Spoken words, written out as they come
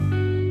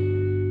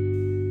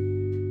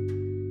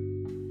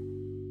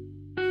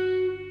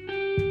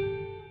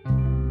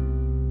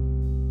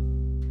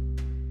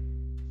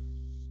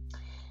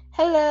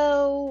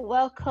Hello,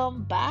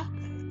 welcome back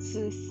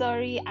to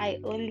Sorry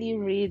I Only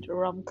Read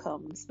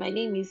Rom-Coms. My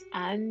name is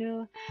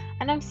Anu,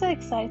 and I'm so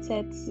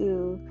excited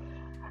to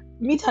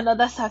meet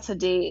another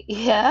Saturday.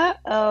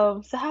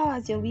 So how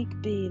has your week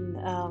been?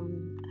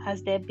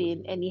 Has there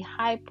been any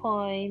high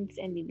points,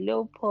 any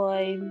low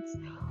points?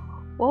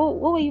 What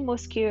were you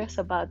most curious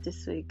about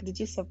this week? Did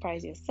you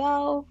surprise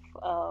yourself?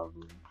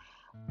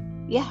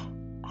 Yeah,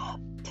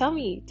 tell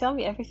me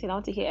everything. I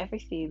want to hear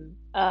everything.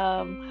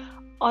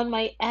 On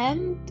my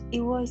end, it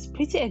was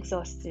pretty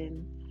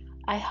exhausting.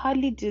 I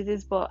hardly do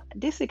this, but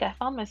this week I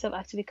found myself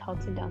actually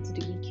counting down to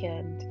the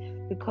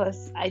weekend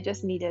because I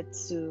just needed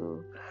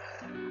to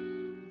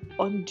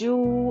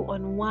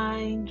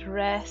unwind,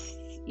 rest,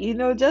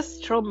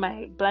 just throw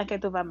my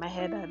blanket over my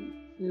head and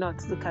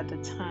not look at the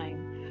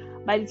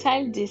time. By the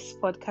time this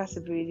podcast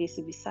will be released,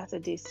 it'll be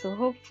Saturday. So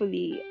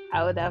hopefully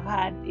I would have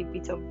had a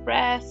bit of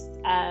rest,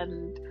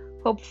 and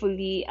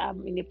hopefully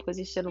I'm in a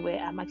position where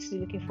I'm actually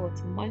looking forward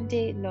to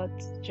Monday, not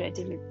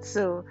dreading it.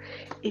 So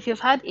if you've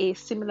had a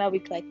similar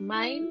week like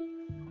mine,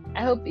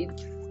 I hope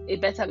it's a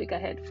better week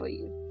ahead for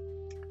you.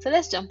 So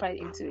let's jump right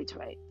into it,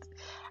 right?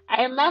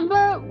 I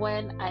remember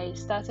when I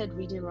started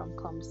reading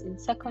rom-coms in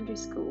secondary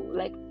school,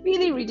 like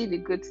really reading the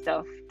good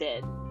stuff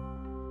then.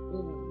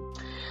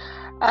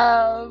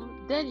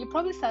 Then you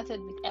probably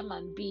started with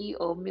M&B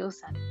or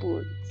Mills and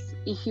Boons.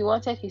 If you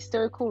wanted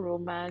historical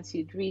romance,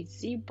 you'd read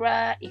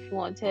Zebra. If you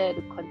wanted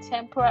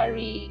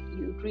contemporary,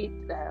 you'd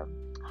read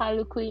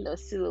Harlequin or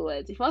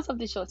Silhouette. If you want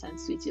something short and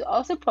sweet, you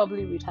also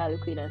probably read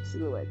Harlequin and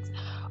Silhouette.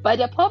 By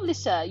the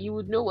publisher, you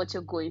would know what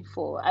you're going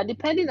for. And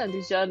depending on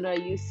the genre,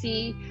 you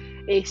see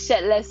a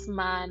shirtless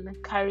man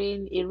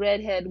carrying a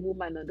red-haired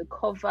woman on the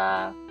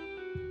cover.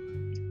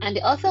 And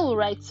the author will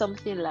write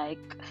something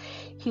like,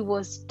 he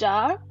was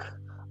dark,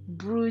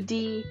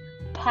 broody,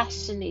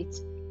 passionate,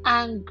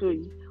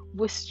 angry,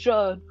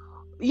 withdrawn,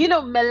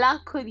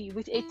 melancholy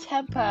with a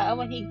temper. And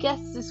when he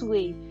gets this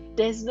way,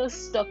 there's no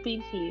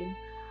stopping him.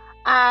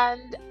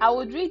 And I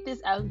would read this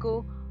and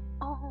go,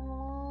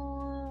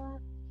 oh,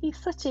 he's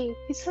such a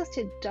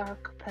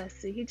dark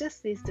person. He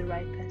just needs the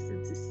right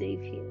person to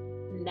save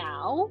him.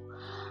 Now,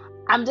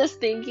 I'm just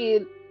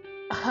thinking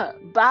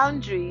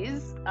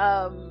boundaries,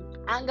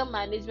 anger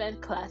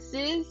management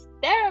classes,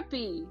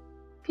 therapy.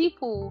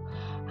 People,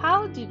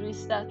 how did we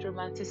start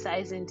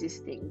romanticizing these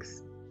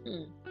things?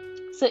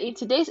 So in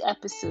today's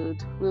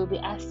episode, we'll be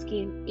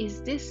asking,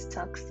 is this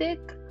toxic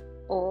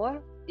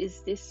or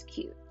is this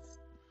cute?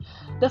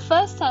 The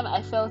first time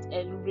I felt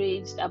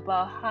enraged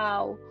about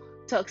how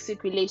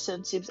toxic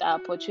relationships are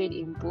portrayed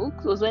in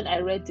books was when I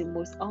read the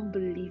most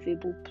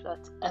unbelievable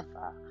plot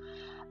ever.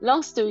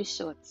 Long story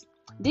short,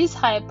 this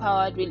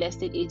high-powered real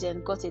estate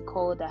agent got a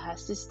call that her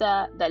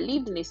sister that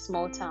lived in a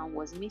small town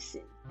was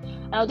missing.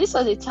 Now, this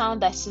was a town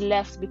that she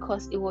left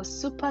because it was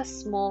super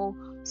small,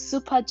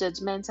 super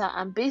judgmental,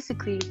 and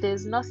basically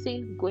there's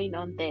nothing going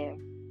on there.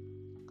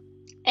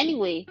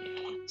 Anyway,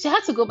 she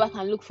had to go back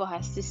and look for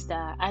her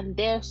sister, and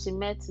there she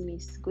met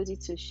Miss Goody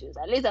Two Shoes.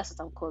 At least that's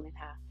what I'm calling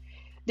her.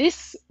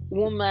 This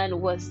woman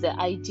was the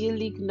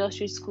idyllic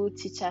nursery school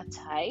teacher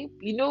type.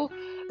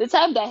 The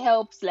type that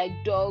helps like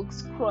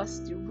dogs cross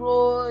the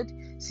road.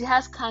 She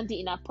has candy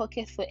in her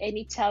pocket for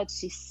any child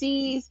she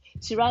sees.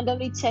 She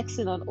randomly checks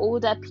in on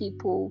older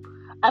people.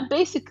 And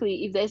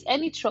basically, if there's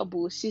any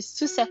trouble, she's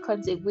 2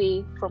 seconds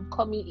away from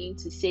coming in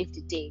to save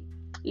the day.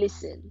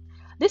 Listen,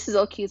 this is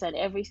all cute and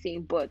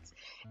everything, but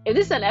if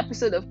this is an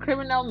episode of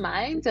Criminal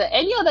Minds or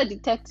any other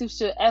detective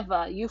show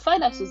ever, you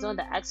find that she's the one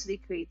that actually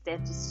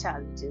created these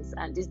challenges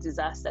and these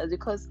disasters.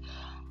 Because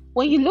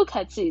when you look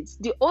at it,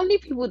 the only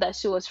people that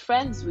she was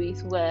friends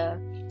with were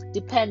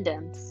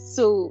dependents.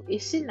 So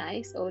is she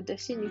nice or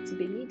does she need to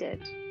be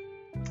needed?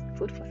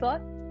 Food for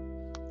thought.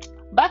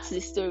 Back to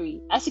the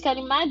story. As you can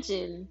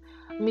imagine,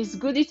 Miss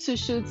Goody Two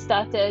Shoes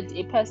started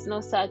a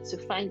personal search to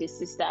find the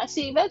sister, and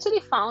she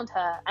eventually found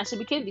her, and she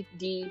became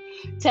the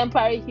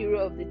temporary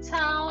hero of the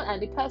town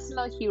and the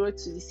personal hero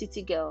to the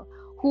city girl,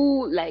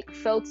 who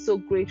felt so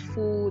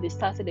grateful. They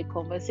started a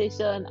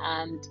conversation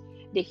and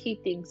they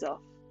hit things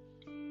off.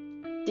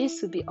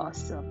 This would be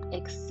awesome,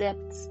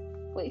 except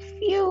for a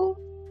few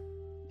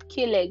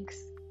key legs.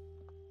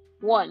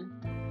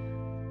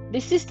 1, the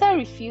sister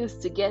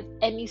refused to get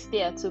any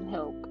stay-at-home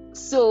help,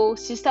 so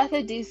she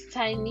started this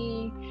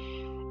tiny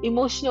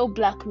emotional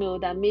blackmail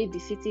that made the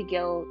city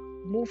girl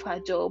move her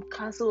job,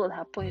 cancel all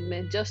her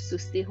appointments just to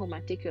stay home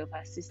and take care of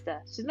her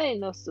sister. She's not a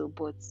nurse,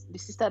 but the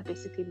sister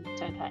basically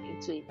turned her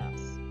into a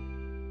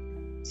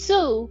nurse.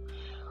 So,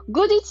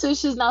 Goody Two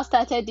Shoes now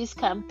started this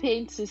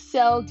campaign to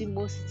sell the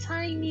most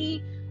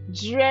tiny,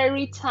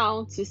 dreary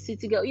town to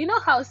city girl. You know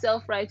how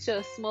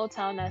self-righteous small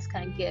towners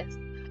can get,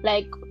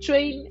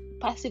 throwing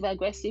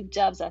passive-aggressive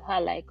jabs at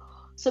her,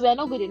 so we are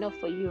not good enough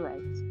for you,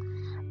 right?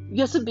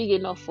 You're too big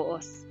enough for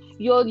us.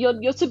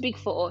 You're too big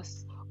for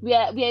us. We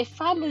are a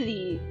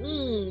family.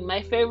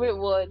 My favorite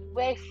one.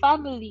 We're a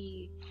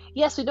family.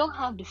 Yes, we don't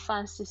have the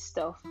fancy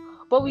stuff,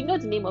 but we know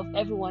the name of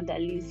everyone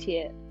that lives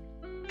here.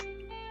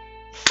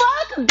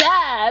 Fuck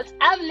that!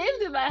 I've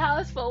lived in my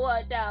house for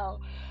what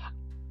now?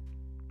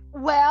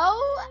 Well,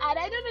 and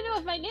I don't know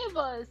of my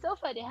neighbors. So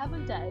far, they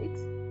haven't died.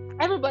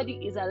 Everybody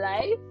is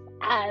alive,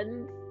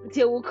 and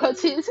they will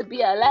continue to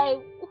be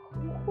alive.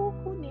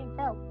 Who needs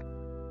help?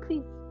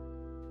 Please.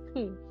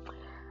 Hmm.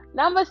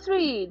 Number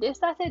three, they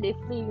started a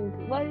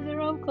fling. Well, it's a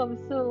rom-com,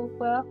 so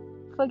well,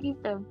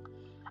 forgive them.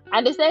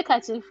 And they started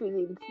catching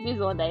feelings. This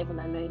is one that even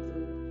annoys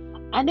me.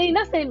 And then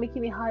it started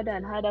making it harder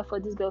and harder for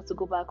this girl to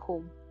go back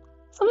home.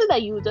 Something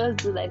that you just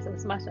do like some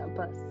smash and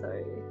pass.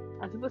 Sorry.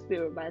 I'm supposed to be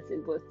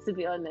romantic, but to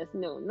be honest,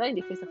 no, not in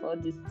the face of all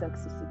this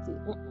toxicity.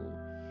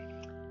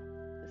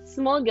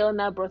 Small girl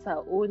now brought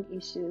her own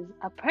issues.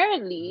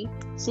 Apparently,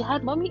 she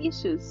had mommy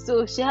issues.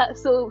 So she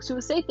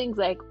would say things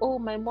like, "Oh,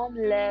 my mom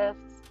left,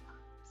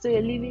 so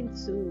you're leaving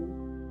too."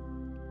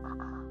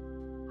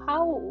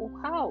 How?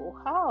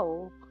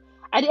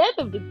 At the end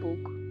of the book,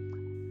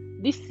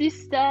 the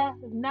sister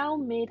now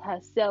made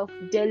herself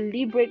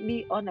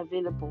deliberately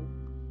unavailable,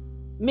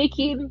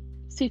 making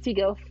City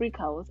Girl freak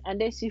out, and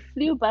then she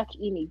flew back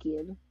in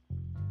again.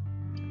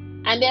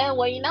 And then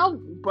when you now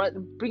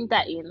bring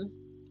that in,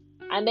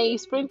 and then you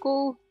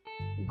sprinkle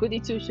Goody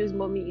Two Shoes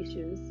mommy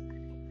issues,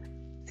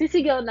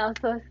 City Girl now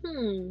thought,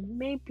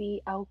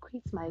 maybe I'll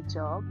quit my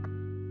job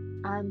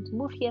and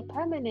move here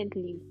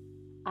permanently.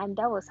 And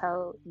that was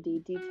how they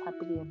did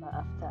happily ever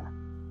after.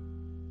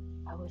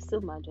 I was so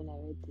mad when I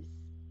read this.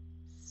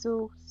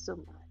 So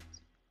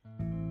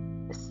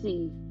mad.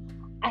 See,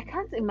 I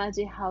can't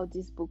imagine how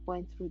this book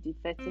went through the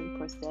vetting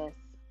process.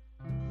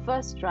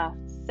 First draft,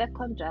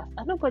 second draft,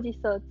 and nobody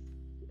thought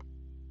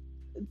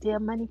there are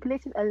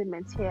manipulative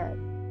elements here.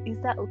 Is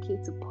that okay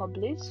to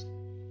publish?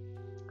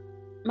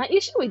 My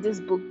issue with this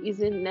book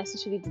isn't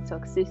necessarily the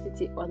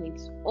toxicity on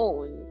its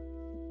own.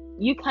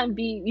 You don't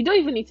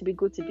even need to be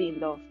good to be in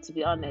love, to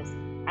be honest.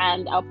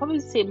 And I'll probably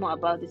say more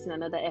about this in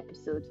another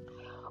episode.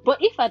 But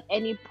if at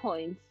any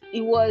point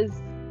it was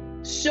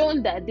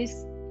shown that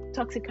this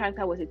toxic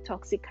character was a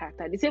toxic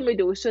character, the same way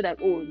they will show that,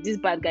 oh, this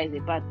bad guy is a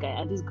bad guy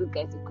and this good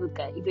guy is a good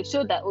guy. If they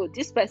show that, oh,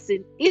 this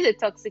person is a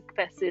toxic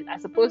person,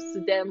 as opposed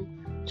to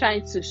them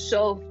trying to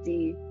shove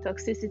the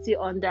toxicity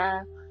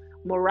under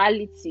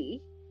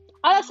morality,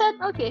 I said,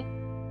 okay.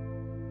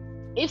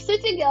 If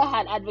City Girl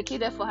had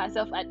advocated for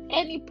herself at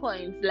any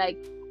point, like,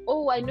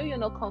 oh, I know you're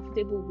not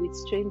comfortable with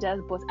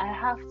strangers, but I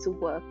have to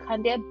work,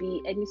 can there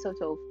be any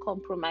sort of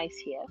compromise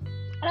here?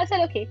 And I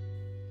said, okay.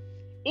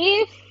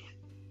 If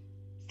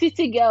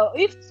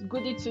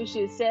Goody Two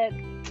Shoes said,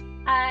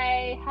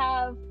 I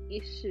have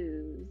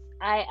issues,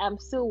 I am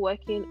still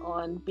working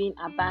on being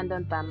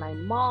abandoned by my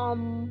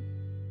mom,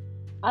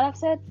 I'd have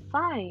said,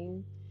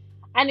 fine.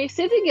 And if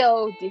City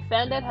Girl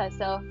defended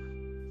herself,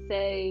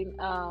 saying,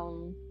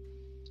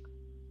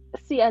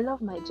 see, I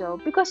love my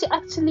job, because she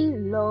actually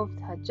loved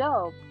her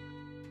job.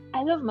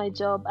 I love my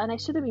job, and I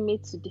shouldn't be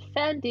made to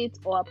defend it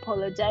or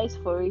apologize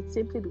for it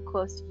simply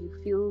because you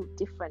feel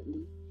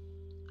differently.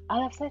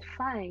 I have said,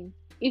 fine.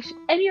 If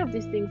any of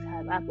these things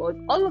have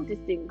happened, all of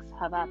these things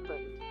have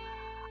happened,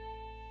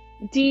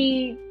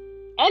 the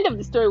end of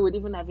the story would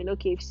even have been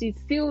okay if she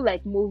still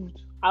like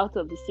moved out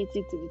of the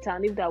city to the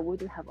town. If that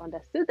wouldn't have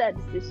understood that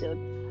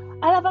decision,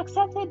 I'd have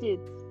accepted it.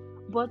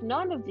 But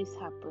none of this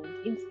happened.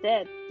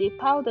 Instead, they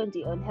piled on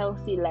the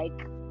unhealthy like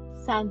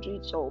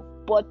sandwich of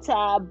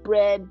butter,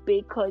 bread,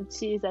 bacon,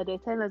 cheese, and they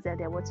tell us that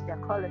they're watching their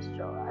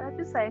cholesterol. And I'm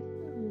just like,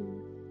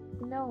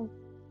 no,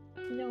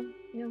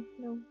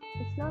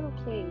 it's not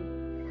okay.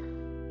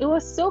 It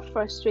was so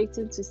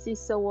frustrating to see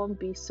someone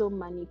be so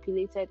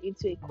manipulated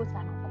into a quote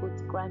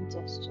unquote grand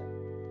gesture.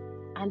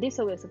 And this is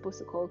what we're supposed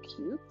to call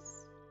cute.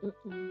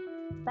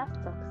 That's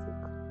toxic.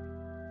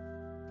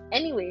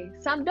 Anyway,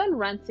 so I'm done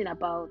ranting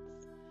about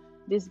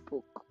this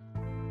book.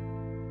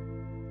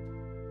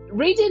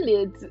 Reading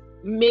it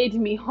made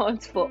me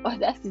hunt for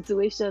other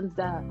situations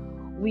that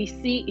we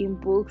see in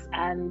books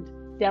and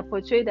they are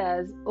portrayed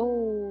as,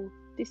 oh,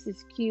 this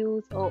is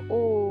cute, or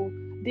oh,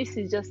 this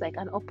is just like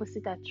an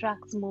opposite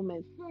attract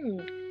moment.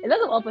 A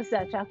lot of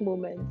opposite attract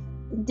moments,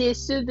 they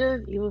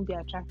shouldn't even be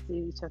attracted to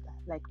each other.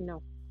 Like,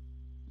 no.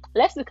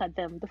 Let's look at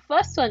them. The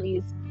first one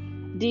is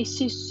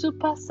she's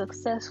super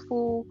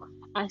successful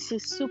and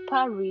she's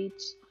super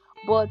rich,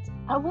 but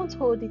I won't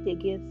hold it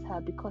against her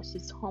because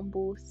she's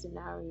humble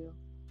scenario.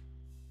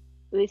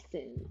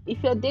 Listen,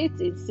 if your date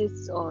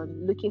insists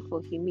on looking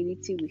for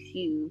humility with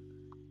you,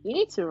 you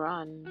need to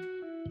run.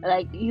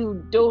 Like,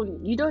 you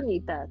don't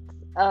need that.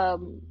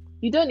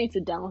 You don't need to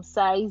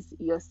downsize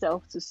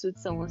yourself to suit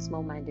someone's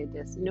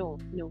small-mindedness. No.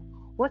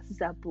 What is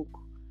that book?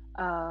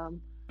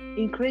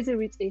 In Crazy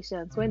Rich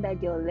Asians, when that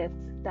girl left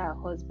that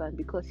husband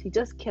because he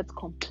just kept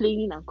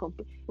complaining and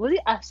complaining. Was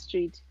it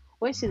Astrid?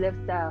 When she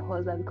left that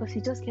husband because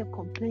he just kept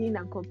complaining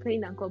and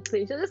complaining and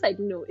complaining. She was just like,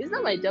 no, it's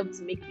not my job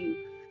to make you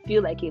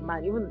feel like a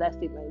man, even though that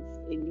statement is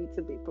a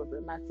little bit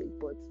problematic,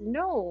 but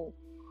no.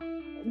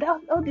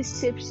 That all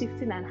this shape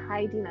shifting and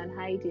hiding.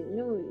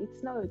 No,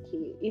 it's not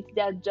okay. It's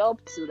their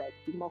job to like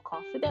be more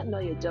confident,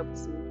 not your job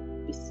to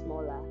be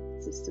smaller,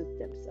 to suit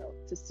themselves,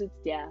 to suit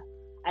their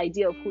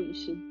idea of who you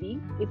should be,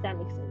 if that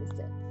makes any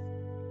sense.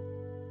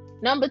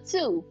 Number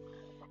two,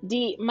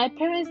 My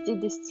parents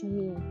did this to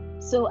me,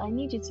 so I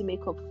need you to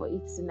make up for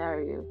it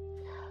scenario.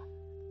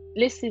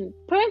 Listen,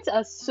 parents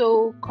are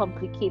so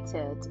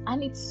complicated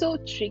and it's so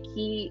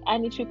tricky,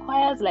 and it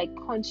requires like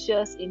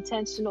conscious,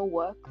 intentional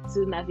work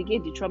to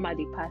navigate the trauma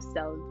they pass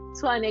down.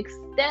 To an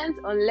extent,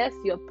 unless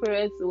your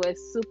parents were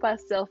super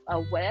self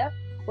aware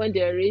when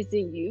they're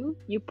raising you,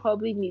 you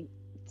probably need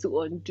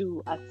to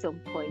undo at some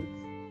point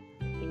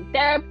in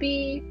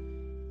therapy,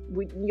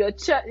 with your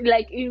church,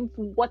 like in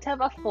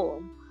whatever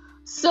form.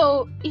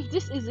 So, if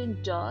this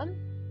isn't done,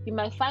 you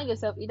might find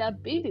yourself either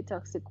being the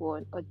toxic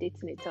one or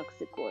dating a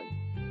toxic one.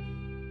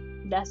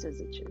 That's just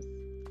the truth.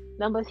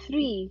 Number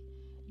three,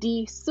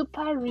 the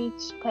super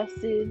rich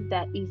person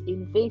that is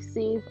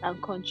invasive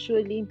and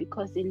controlling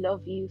because they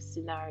love you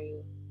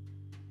scenario.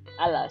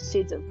 A la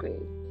Shades of Grey.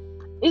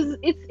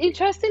 It's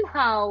interesting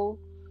how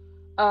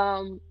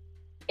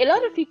a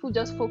lot of people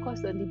just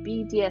focus on the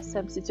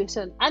BDSM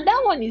situation, and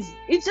that one is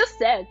it's just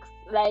sex,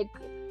 like,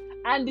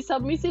 and the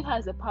submissive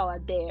has the power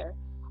there.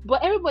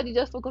 But everybody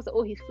just focus on,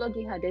 oh, he's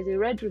flogging her. There's a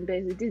red room.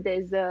 There's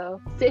a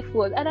safe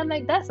word, and I'm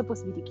like, that's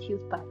supposed to be the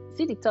cute part.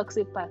 See, the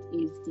toxic part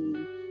is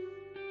the,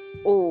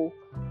 oh,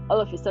 all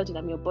of a sudden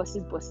I'm your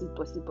boss's boss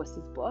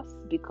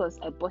because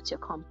I bought your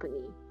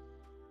company.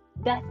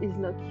 That is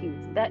not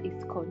cute. That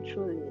is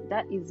controlling.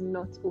 That is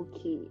not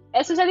okay.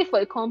 Especially for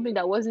a company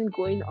that wasn't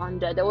going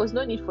under. There was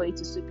no need for you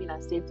to sweep in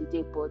and save the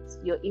day, but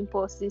your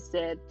impulses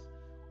said,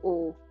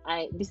 oh,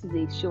 this is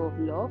a show of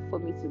love for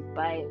me to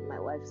buy my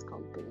wife's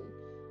company.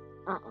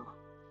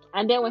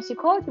 And then when she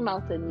called him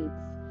out on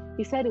it,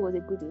 he said it was a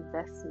good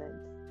investment.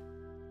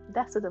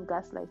 That sort of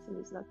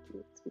gaslighting is not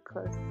cute,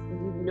 because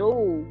you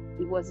know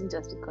it wasn't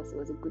just because it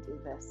was a good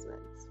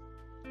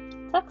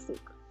investment. Toxic.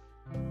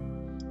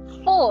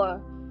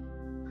 4.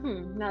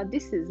 Now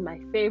this is my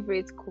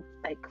favorite,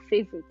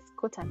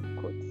 quote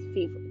unquote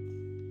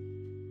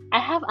favorite. I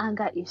have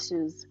anger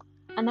issues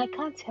and I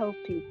can't help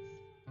it,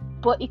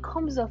 but it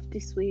comes off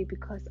this way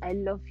because I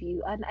love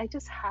you and I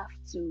just have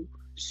to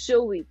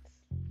show it.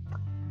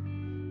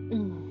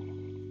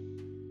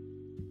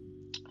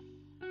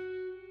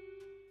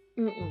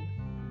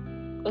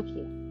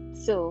 Okay,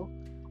 so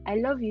I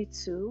love you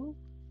too.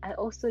 I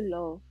also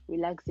love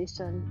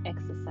relaxation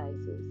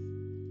exercises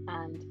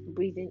and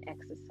breathing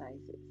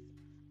exercises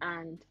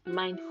and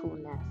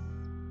mindfulness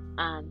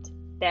and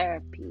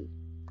therapy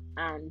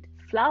and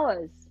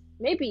flowers.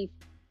 Maybe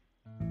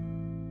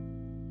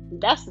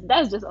that's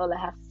just all I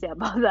have to say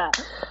about that.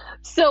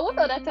 So what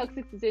other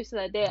toxic situations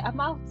are there? I'm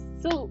out.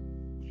 So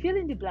fill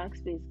in the blank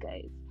space,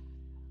 guys.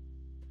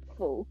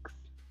 Folks,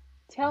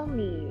 tell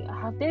me,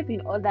 have there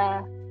been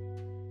other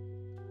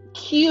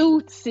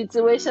cute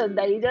situations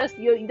that you just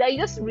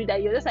read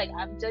that you're just like,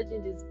 I'm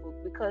judging this book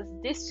because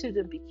this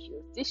shouldn't be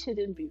cute, this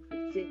shouldn't be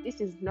written,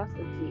 this is not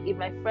okay. If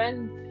my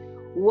friend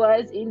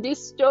was in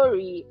this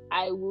story,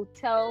 I will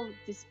tell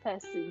this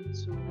person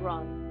to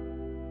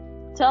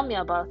run. Tell me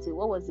about it.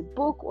 What was the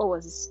book? What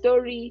was the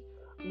story?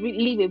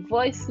 Leave a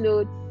voice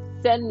note,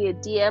 send me a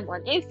DM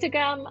on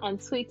Instagram and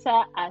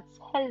Twitter at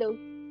hello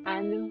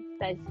Anu.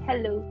 That is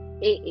hello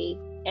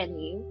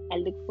AANU. I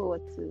look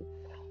forward to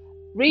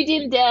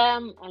reading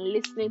them and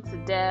listening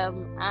to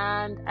them,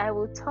 and I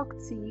will talk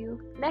to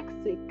you next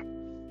week.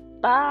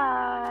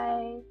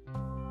 Bye.